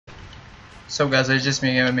So guys, it's just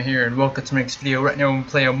me, I'm here, and welcome to my next video. Right now I'm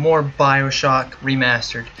playing more Bioshock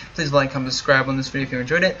Remastered. Please like, comment, subscribe on this video if you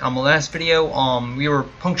enjoyed it. On my last video, we were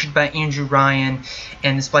punctured by Andrew Ryan,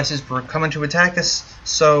 and the splices were coming to attack us.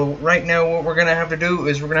 So right now what we're going to have to do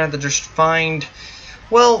is we're going to have to just find,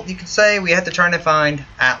 well, you could say we have to try to find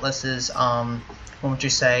Atlas's, what would you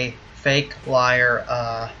say, fake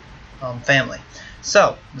liar family.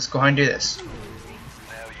 So, let's go ahead and do this.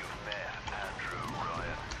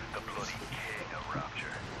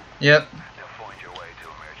 Yep.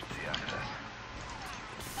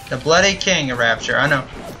 The bloody king of Rapture, I know.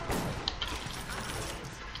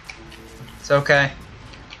 It's okay.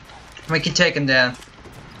 We can take him down.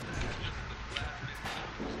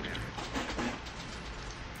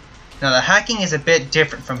 Now the hacking is a bit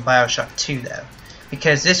different from Bioshock 2 though,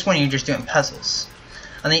 because this one you're just doing puzzles.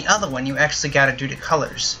 On the other one you actually gotta do the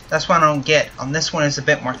colors. That's what I don't get. On this one it's a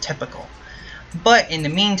bit more typical. But in the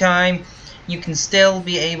meantime, you can still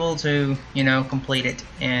be able to, you know, complete it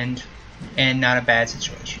and not a bad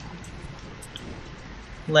situation.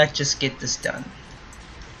 Let's just get this done.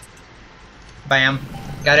 Bam.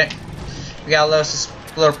 Got it. We got a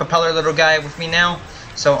little propeller little guy with me now.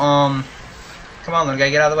 So come on little guy,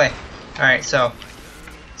 get out of the way. Alright, so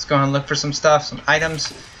let's go and look for some stuff, some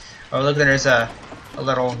items. Oh look, there's a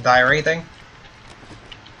little diary thing.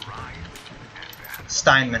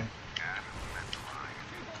 Steinman.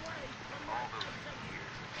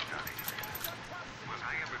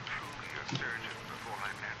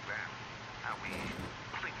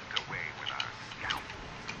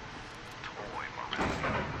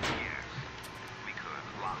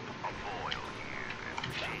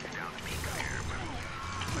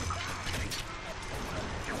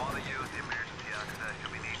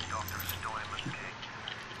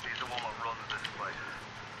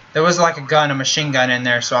 There was like a machine gun in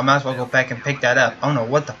there, so I might as well go back and pick that up. I don't know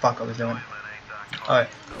what the fuck I was doing. Alright.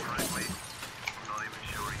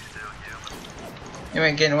 You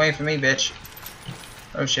ain't getting away from me, bitch.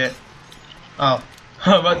 Oh shit. Oh.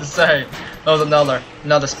 I'm about to say. That was another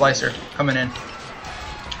splicer coming in.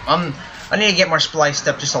 I need to get more spliced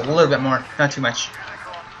up, just a little bit more. Not too much.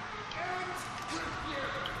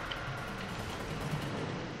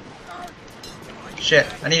 Shit.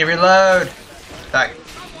 I need to reload. Back.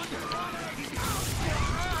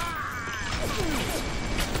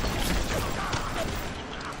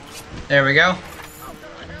 There we go.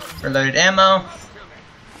 Reloaded ammo.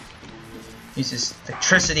 Uses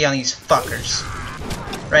electricity on these fuckers.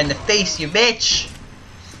 Right in the face, you bitch!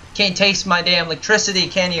 Can't taste my damn electricity,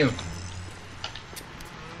 can you?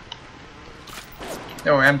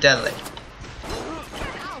 Don't worry, I'm deadly.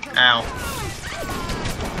 Ow.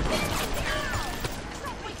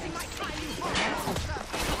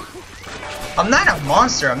 I'm not a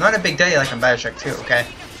monster. I'm not a big daddy like in Bioshock 2, okay?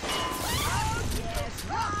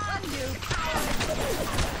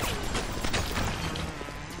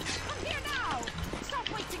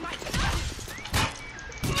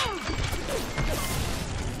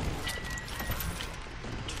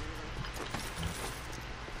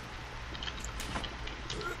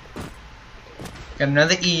 Got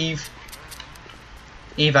another Eve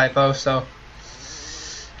hypo, so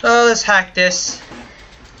let's hack this.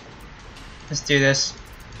 Let's do this.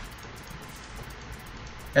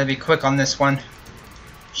 Gotta be quick on this one.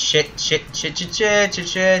 Shit.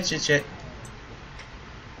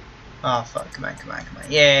 Oh fuck, come on.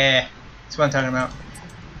 Yeah, that's what I'm talking about.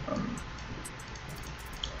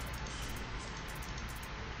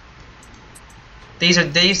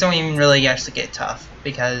 These don't even really actually get tough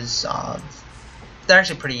because they're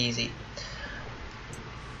actually pretty easy.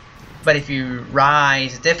 But if you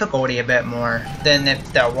rise difficulty a bit more, then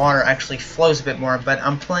the water actually flows a bit more. But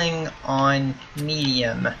I'm playing on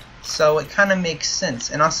medium, so it kind of makes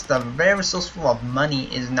sense. And also the very resourceful of money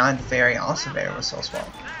is not also very resourceful.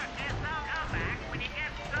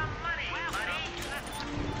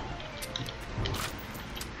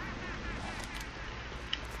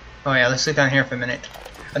 Oh yeah, let's sit down here for a minute.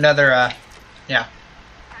 Another, yeah.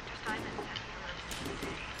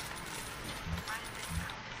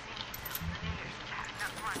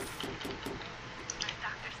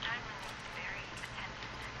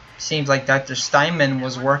 Seems like Dr. Steinman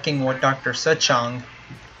was working with Dr. Suchong.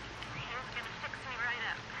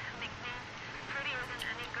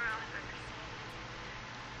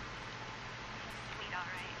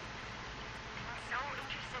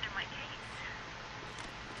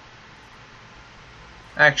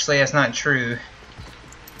 Actually, that's not true.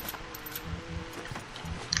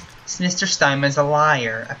 Mr. Steinman's a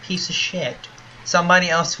liar, a piece of shit. Somebody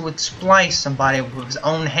else who would splice somebody with his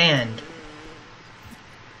own hand.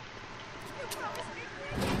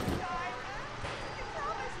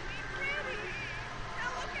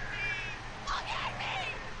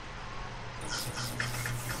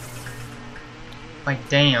 Like,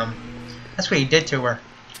 damn. That's what he did to her.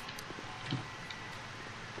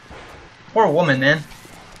 Poor woman, man.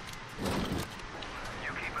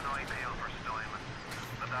 You keep an eye peeled for Steinman.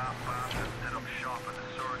 The daft bastard set up shop in the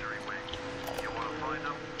surgery wing. You want to find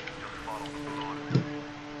him? Just follow the blood.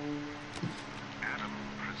 Adam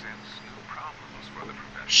presents new problems for the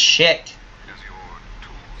profession. Shit. As your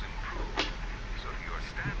tools improve, so do your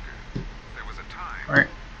standard. There was a time Alright.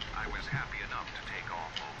 I was happy enough to take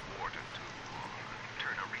off a Wharton to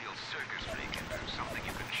turn a real circus freak into something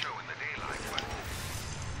you can show in the daylight. But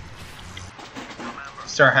remember,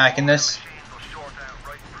 Start hacking this. machines will short out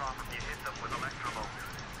right proper if you hit them with electrical.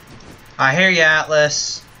 I hear you,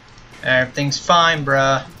 Atlas. Everything's fine,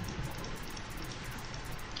 bruh.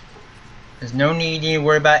 There's no need to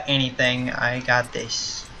worry about anything. I got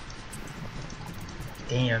this.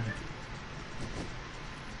 Damn.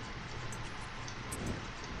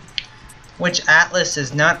 Which Atlas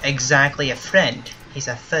is not exactly a friend. He's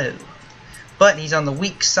a foe. But he's on the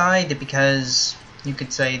weak side because you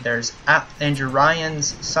could say there's Andrew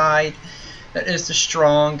Ryan's side that is the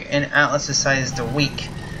strong and Atlas's side is the weak.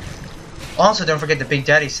 Also, don't forget the Big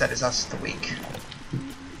Daddy side is also the weak.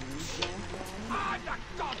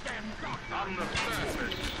 On the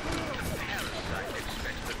surface, the parasite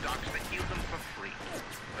expects the dogs to heal them for free.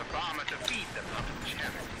 The farmer to feed them, not to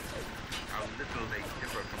charity. How little they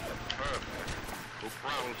differ from the pervert who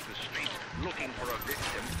prowls the streets looking for a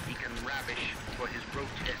victim he can ravish for his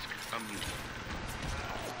grotesque amusement.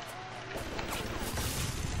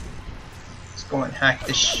 Let's go and hack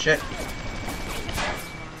this shit.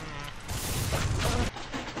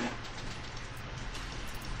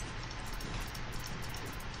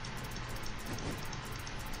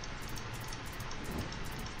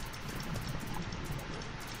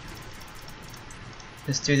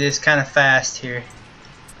 Let's do this kind of fast here.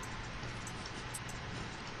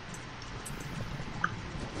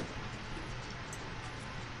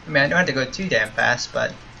 I mean, I don't have to go too damn fast,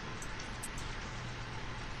 but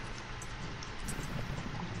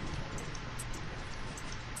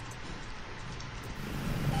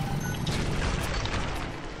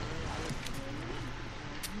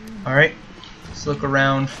alright, let's look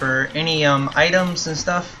around for any items and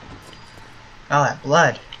stuff. Oh, that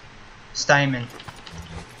blood. Steinman.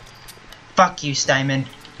 Fuck you, Steinman.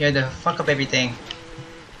 You had to fuck up everything.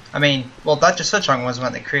 I mean, well, Dr. Suchong was the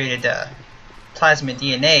one that created plasmid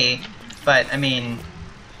DNA, but I mean,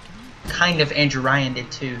 kind of Andrew Ryan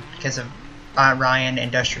did too, because of Ryan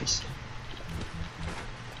Industries.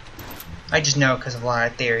 I just know because of a lot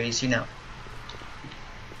of theories, you know.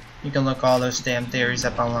 You can look all those damn theories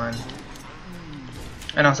up online.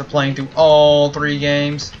 And also playing through all 3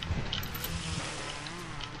 games.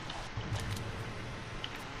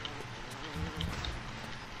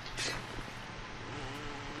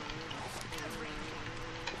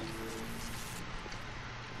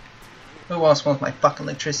 Who else wants my fucking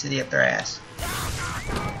electricity up their ass?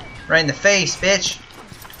 Right in the face, bitch!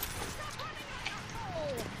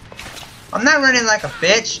 I'm not running like a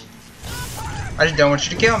bitch! I just don't want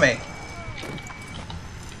you to kill me.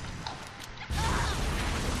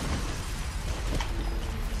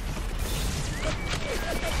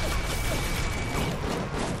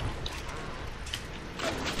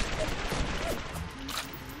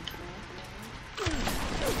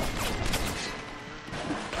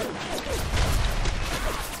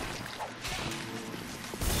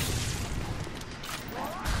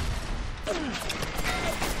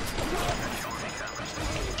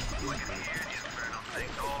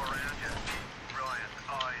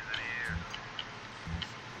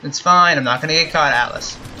 It's fine, I'm not gonna get caught,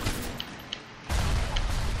 Atlas.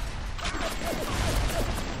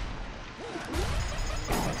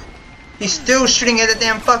 He's still shooting at the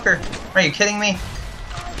damn fucker. Are you kidding me?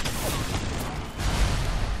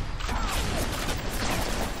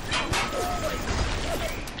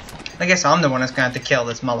 I guess I'm the one that's gonna have to kill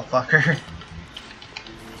this motherfucker.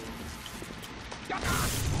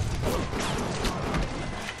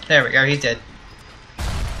 There we go, he's dead.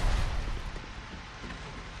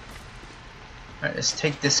 Alright, let's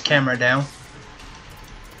take this camera down.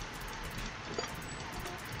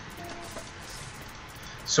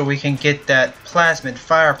 So we can get that plasmid,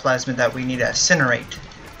 fire plasmid that we need to incinerate.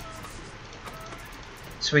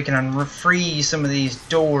 So we can unfreeze some of these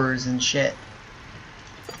doors and shit.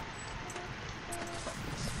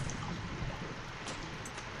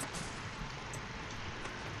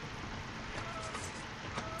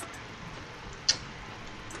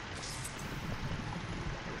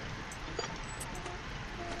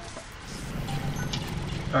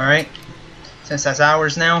 Alright, since that's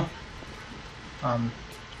ours now,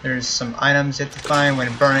 there's some items you have to find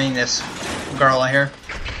when burning this girl I hear.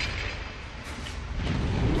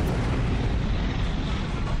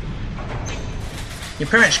 You're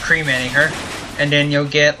pretty much cremating her, and then you'll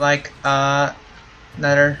get like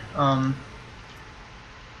another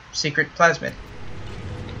secret plasmid.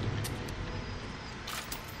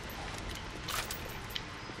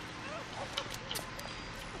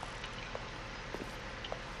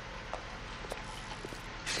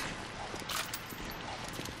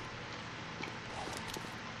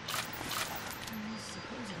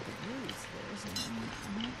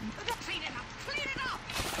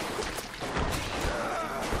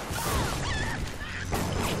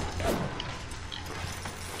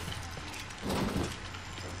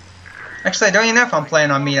 Actually, I don't even know if I'm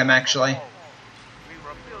playing on medium, actually. We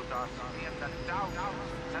rebuilt us in the doubt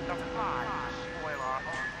and the fire. Spoiler.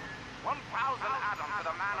 1,000 atoms to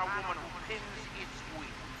the man or woman who pins its wheel.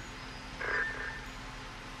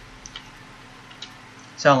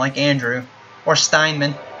 Sound like Andrew. Or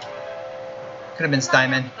Steinman. Could have been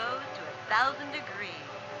Steinman. Exposed to 1,000 degrees.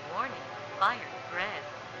 Warning, fire spread.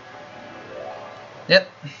 Yep,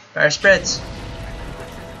 fire spreads.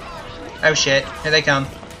 Oh shit, here they come.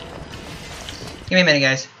 Give me a minute,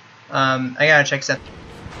 guys. I gotta check something.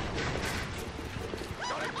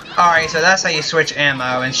 Alright, so that's how you switch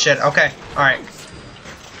ammo and shit. Okay, alright.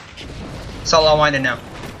 That's all I wanted to know.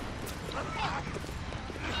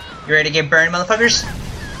 You ready to get burned, motherfuckers?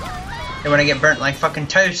 They wanna get burnt like fucking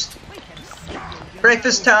toast.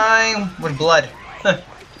 Breakfast time with blood.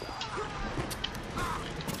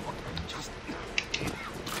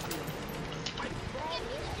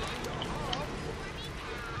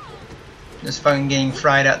 Just fucking getting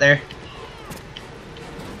fried out there.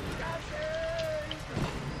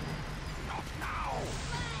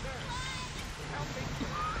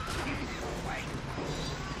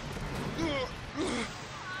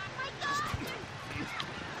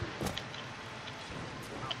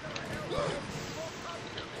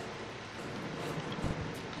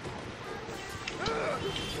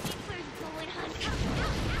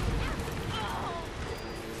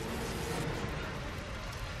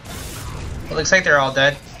 It looks like they're all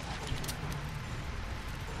dead.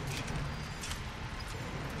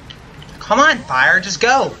 Come on, fire, just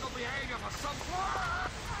go!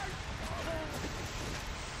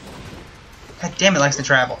 God damn it, likes to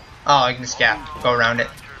travel. Oh, I can just go around it.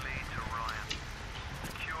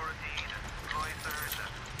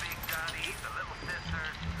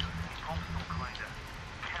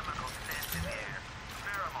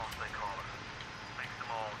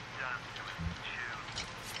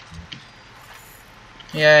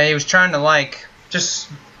 Yeah, he was trying to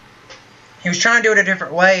he was trying to do it a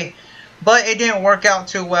different way, but it didn't work out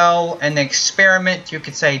too well, and the experiment, you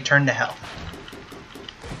could say, turned to hell.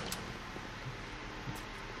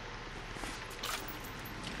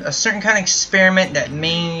 A certain kind of experiment that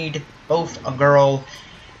made both a girl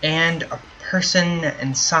and a person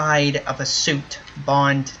inside of a suit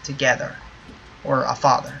bond together, or a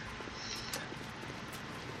father.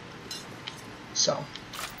 So.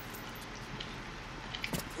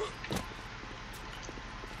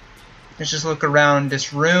 Let's just look around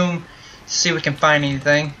this room, see if we can find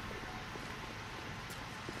anything.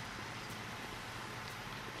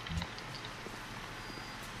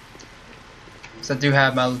 So I do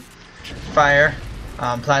have my fire,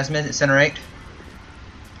 plasmid, incinerate.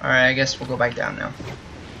 Alright, I guess we'll go back down now.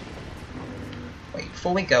 Wait,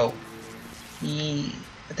 before we go, I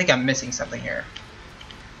think I'm missing something here.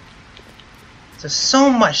 There's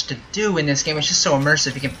so much to do in this game, it's just so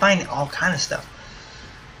immersive, you can find all kind of stuff.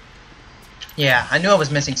 Yeah, I knew I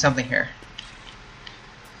was missing something here.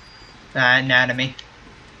 Anatomy.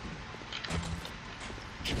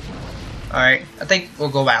 Alright, I think we'll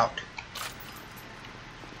go out.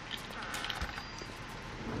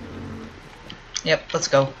 Yep, let's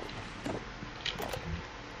go.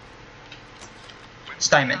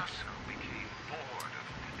 Steinman.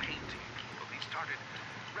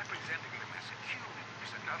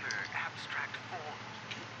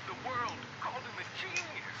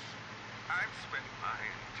 I've spent my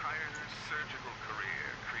entire surgical career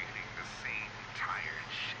creating the same tired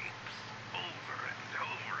shapes over and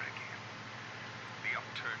over again. The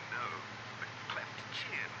upturned nose, the cleft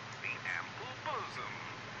chin, the ample bosom.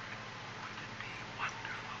 Wouldn't it be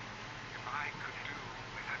wonderful if I could do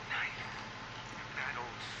with a knife what that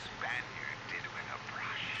old Spaniard did with a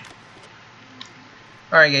brush?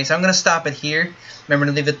 Alright guys, I'm going to stop it here. Remember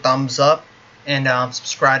to leave a thumbs up and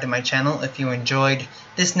subscribe to my channel if you enjoyed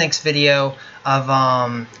this next video of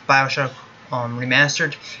Bioshock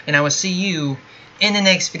Remastered, and I will see you in the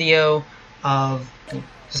next video of,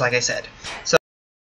 just like I said. So